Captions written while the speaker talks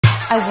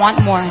I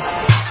want more.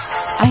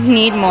 I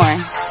need more.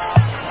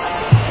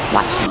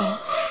 Watch me.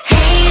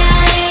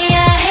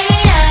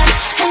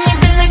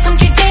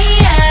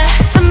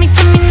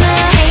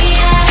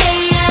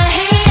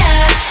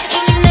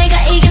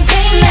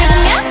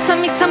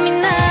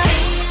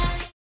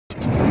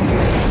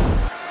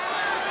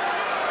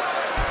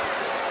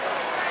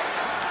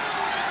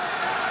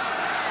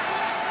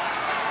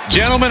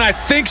 Gentlemen, I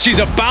think she's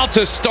about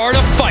to start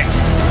a fight.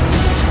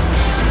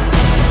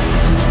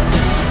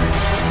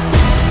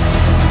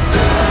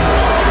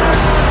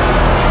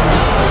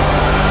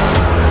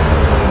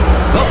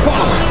 The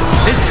following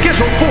is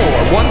scheduled for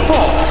one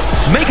fall.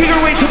 Making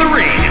her way to the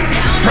ring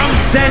from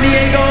San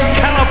Diego,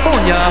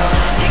 California,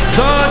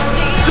 the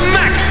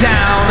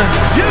Smackdown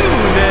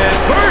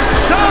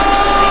Universal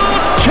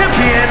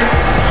Champion,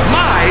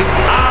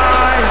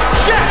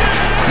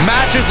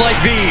 Matches like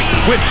these,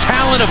 with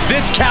talent of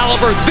this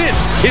caliber,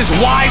 this is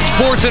why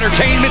sports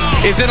entertainment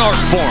is an art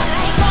form.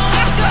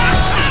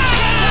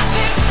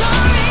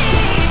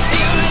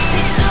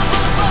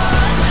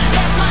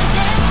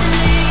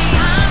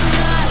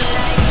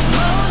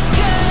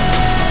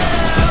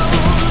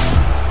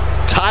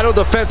 Title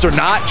defense or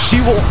not, she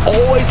will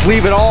always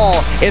leave it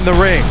all in the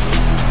ring.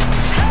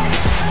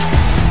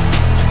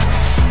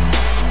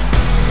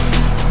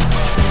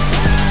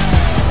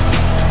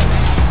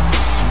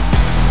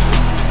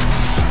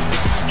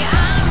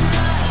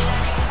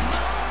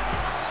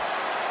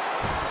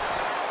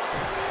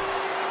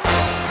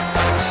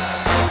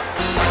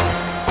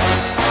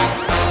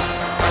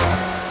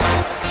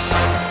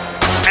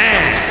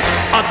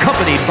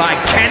 Accompanied by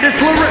Candice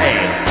Lerae,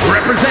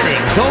 representing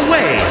the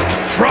way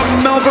from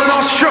Melbourne,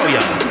 Australia,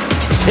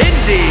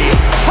 Indi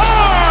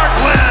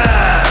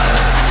Hartwell.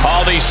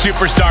 All these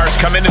superstars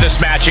come into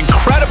this match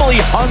incredibly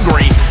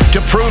hungry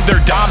to prove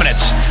their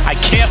dominance. I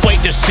can't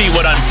wait to see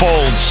what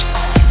unfolds.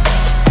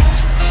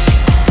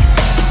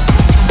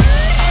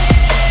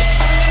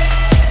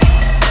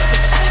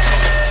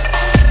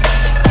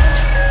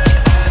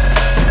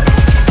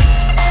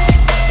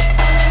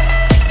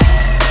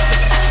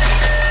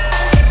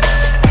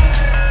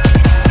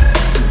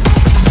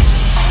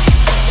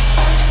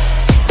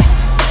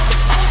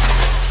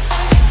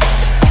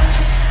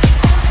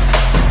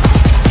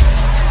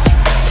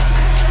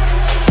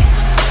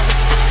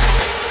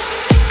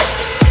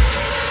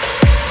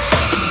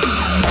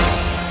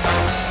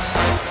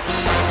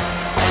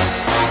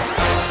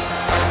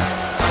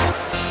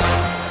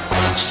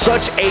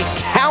 Such a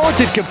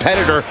talented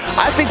competitor.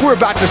 I think we're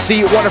about to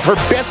see one of her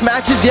best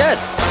matches yet.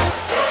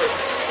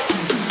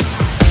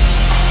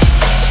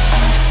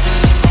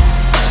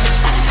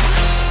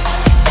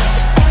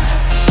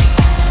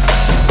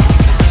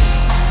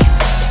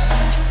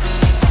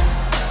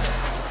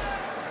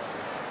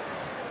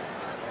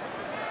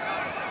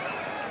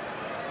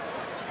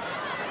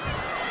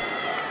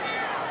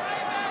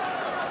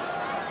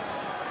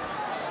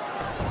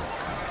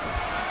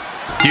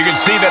 You can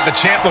see that the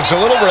champ looks a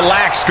little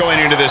relaxed going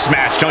into this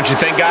match, don't you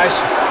think, guys?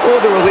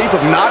 Well, the relief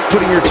of not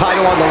putting your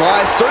title on the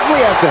line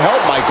certainly has to help,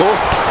 Michael.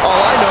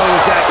 All I know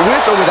is that with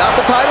or without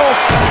the title,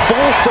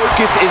 full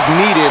focus is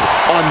needed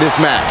on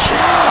this match.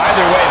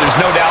 Either way, there's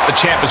no doubt the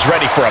champ is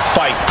ready for a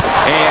fight.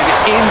 And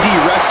Indi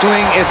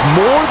Wrestling is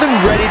more than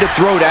ready to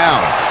throw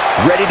down.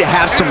 Ready to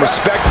have some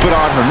respect put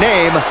on her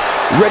name,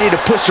 ready to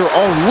push her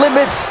own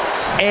limits,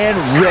 and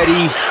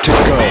ready to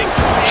go.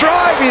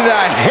 Driving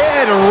the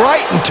head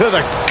right into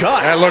the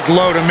gut. That looked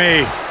low to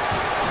me.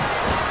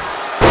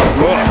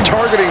 Oh,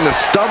 targeting the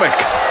stomach.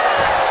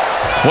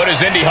 What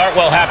does Indi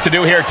Hartwell have to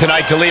do here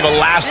tonight to leave a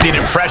lasting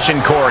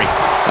impression, Corey?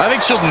 I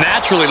think she'll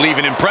naturally leave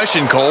an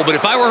impression, Cole, but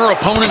if I were her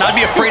opponent, I'd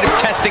be afraid of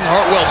testing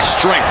Hartwell's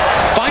strength.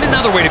 Find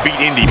another way to beat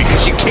Indi because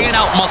she can't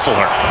outmuscle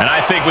her. And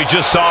I think we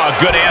just saw a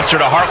good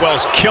answer to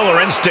Hartwell's killer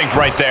instinct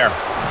right there.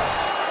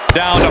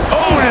 Down to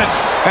opponent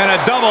and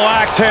a double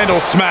axe handle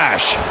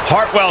smash.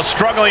 Hartwell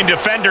struggling to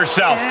defend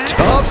herself.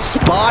 Tough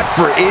spot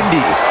for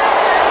Indi.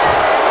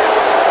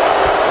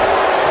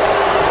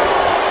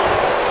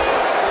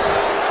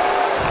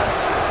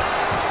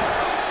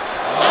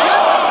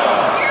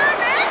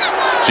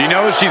 She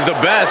knows she's the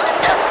best.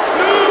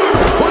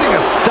 Putting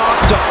a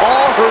stop to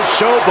all her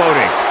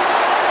showboating.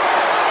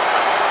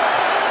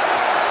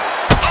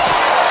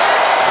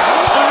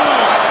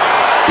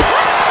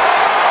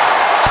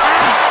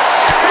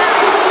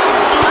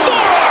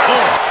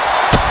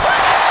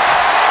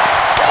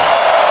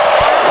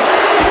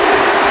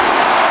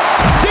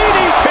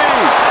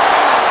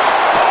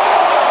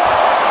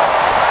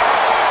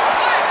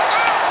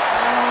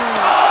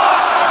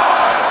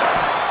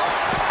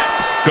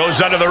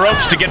 Goes under the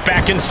ropes to get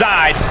back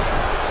inside.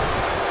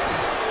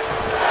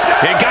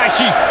 And guys,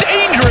 she's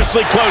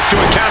dangerously close to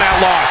a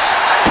count-out loss.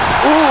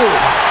 Ooh.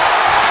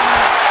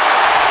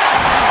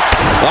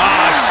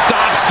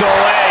 Stops to the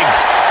legs.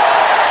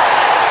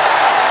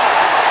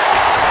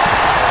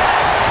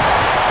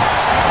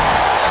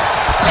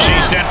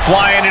 She's sent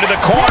flying into the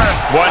corner.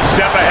 One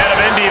step ahead of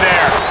Indi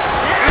there.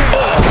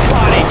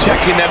 Body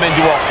checking them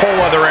into a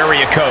whole other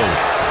area code.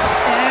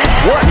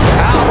 What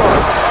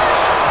power.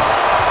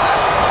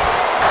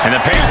 And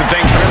the pace of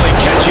things really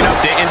catching up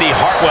to Indi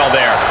Hartwell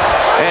there.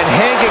 And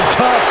hanging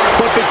tough,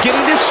 but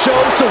beginning to show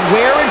some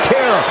wear and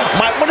tear.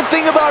 Might want to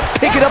think about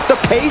picking up the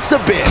pace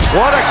a bit.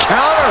 What a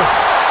counter.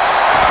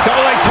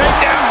 Double leg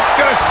takedown.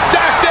 Gonna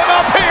stack them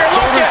up here.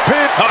 Look at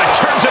pin. Oh, it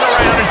turns it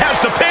around and has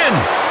the pin.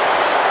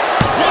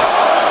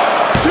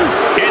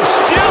 It's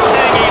still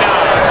hanging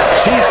on.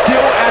 She's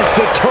still as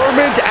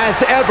determined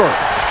as ever.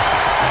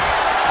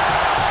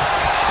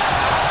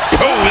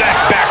 Oh, that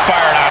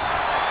backfired out.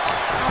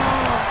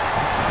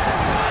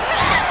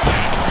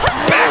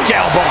 Back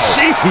elbow.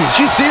 Jeez, did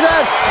you see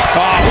that?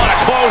 Oh, what a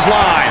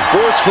clothesline.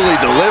 Forcefully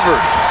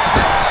delivered.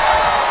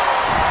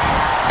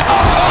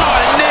 Oh,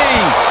 a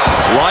knee.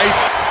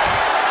 Lights.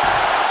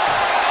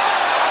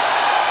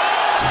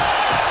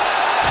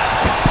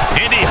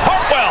 Indi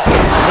Hartwell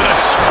with a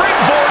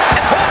springboard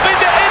and hoping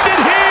to end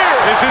it here.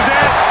 This is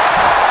it.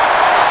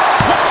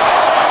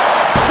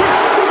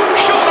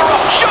 Shoulder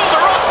up, shoulder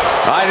up.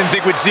 I didn't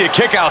think we'd see a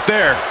kick out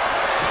there.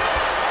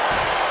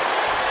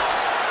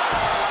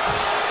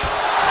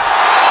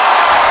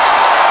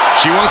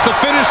 She wants to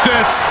finish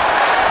this.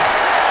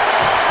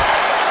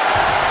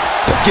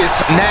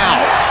 Focused now.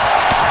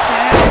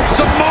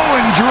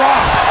 Samoan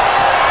drop.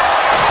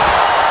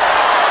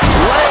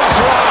 Leg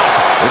drop.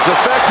 It's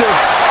effective.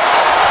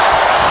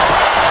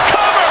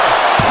 Cover.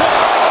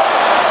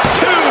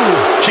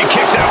 2. She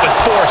kicks out with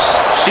force.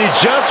 She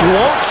just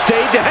won't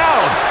stay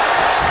down.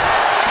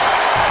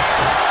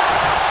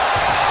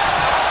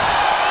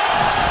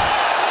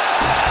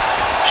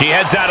 She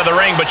heads out of the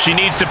ring, but she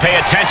needs to pay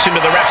attention to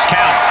the ref's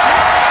count.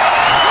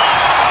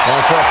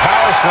 Going for a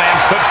power slam,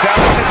 slips down.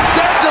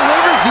 Instead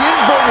delivers the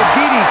inverted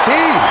DDT.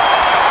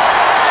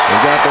 They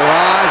got their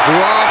eyes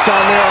locked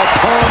on their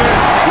opponent,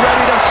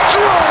 ready to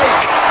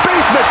strike.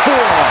 Basement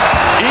forearm.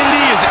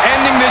 Indi is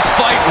ending this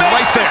fight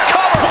right there.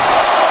 Cover.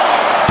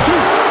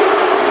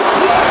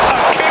 What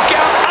a kick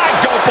out. I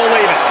don't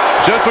believe it.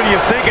 Just when you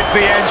think it's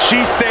the end,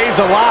 she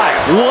stays alive.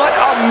 What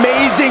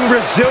amazing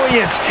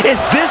resilience. Is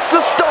this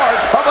the start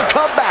of a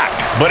comeback?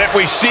 But if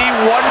we see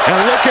one... And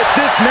look at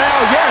this now.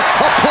 Yes,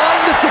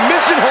 applying the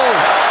submission hold.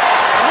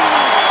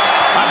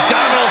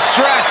 Abdominal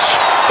stretch.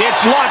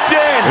 It's locked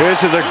in.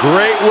 This is a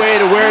great way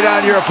to wear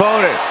down your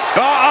opponent.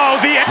 Uh-oh,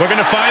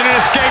 looking to find an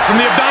escape from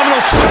the abdominal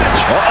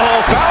stretch.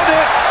 Uh-oh, found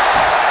it.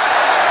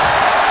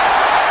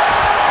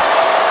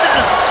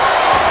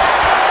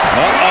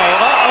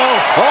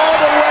 All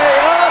the way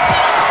up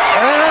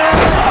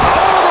and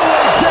all the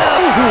way down.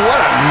 Ooh,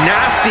 what a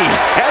nasty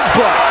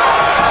headbutt.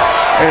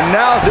 And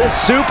now this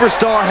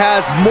superstar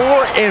has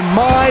more in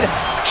mind,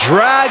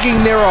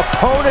 dragging their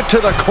opponent to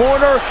the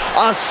corner,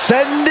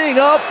 ascending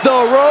up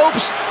the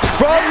ropes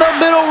from the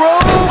middle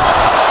rope.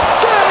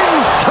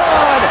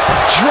 Senton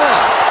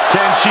drop.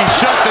 Can she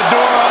shut the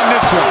door on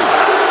this one?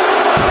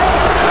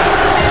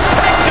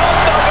 Picked up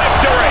the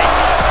victory.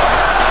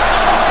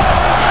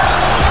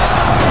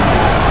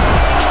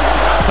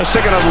 Let's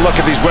take another look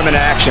at these women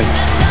in action.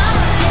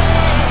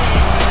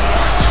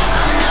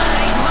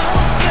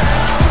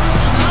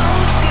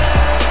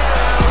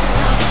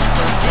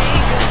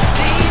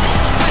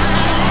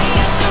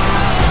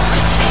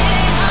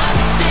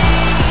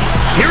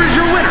 Here is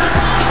your winner,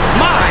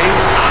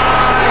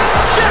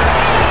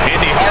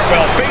 Indi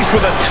Hartwell faced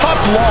with a tough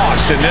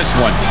loss in this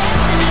one.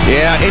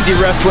 Yeah, Indie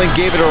Wrestling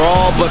gave it her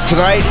all, but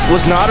tonight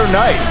was not her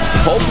night.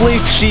 Hopefully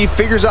she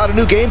figures out a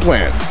new game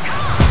plan.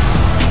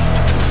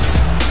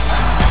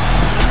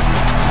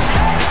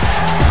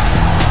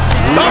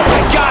 Oh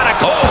my God, a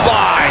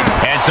clothesline!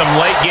 And some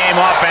late game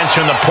offense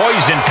from the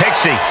Poison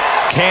Pixie.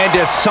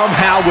 Candice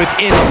somehow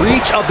within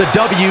reach of the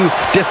W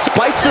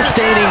despite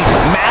sustaining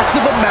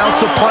massive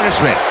amounts of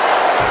punishment.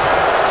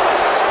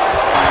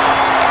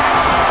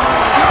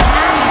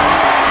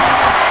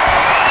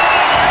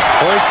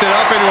 Hoisted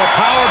up into a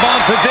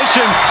powerbomb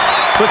position,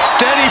 but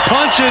steady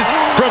punches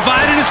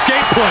provide an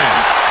escape plan.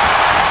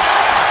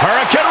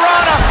 Hurricane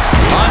Rana.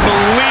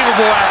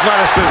 Unbelievable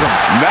athleticism.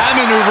 That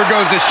maneuver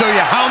goes to show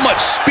you how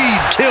much speed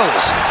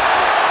kills.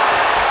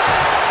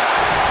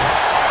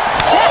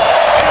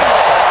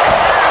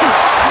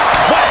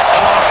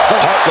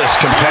 Heartless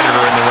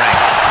competitor in the ring.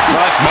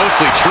 Well, that's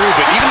mostly true,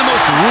 but even the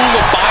most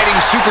rule-abiding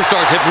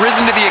superstars have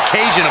risen to the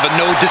occasion of a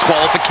no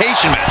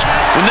disqualification match.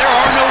 When there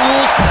are no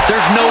rules,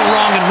 there's no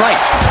wrong and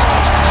right.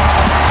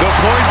 The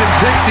Poison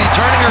Pixie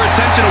turning her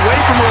attention away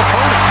from her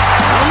opponent.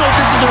 I don't know if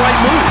this is the right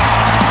move.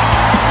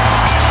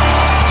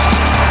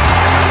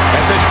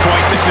 At this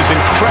point, this is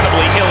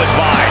incredibly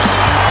ill-advised.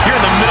 You're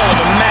in the middle of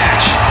a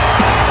match.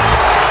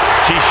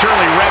 She's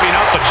surely revving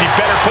up, but she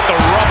better put the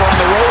rubber on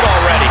the road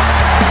already.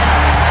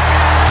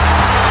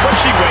 What's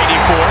she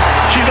waiting for?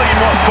 She's looking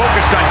more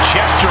focused on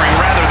gesturing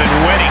rather than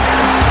winning.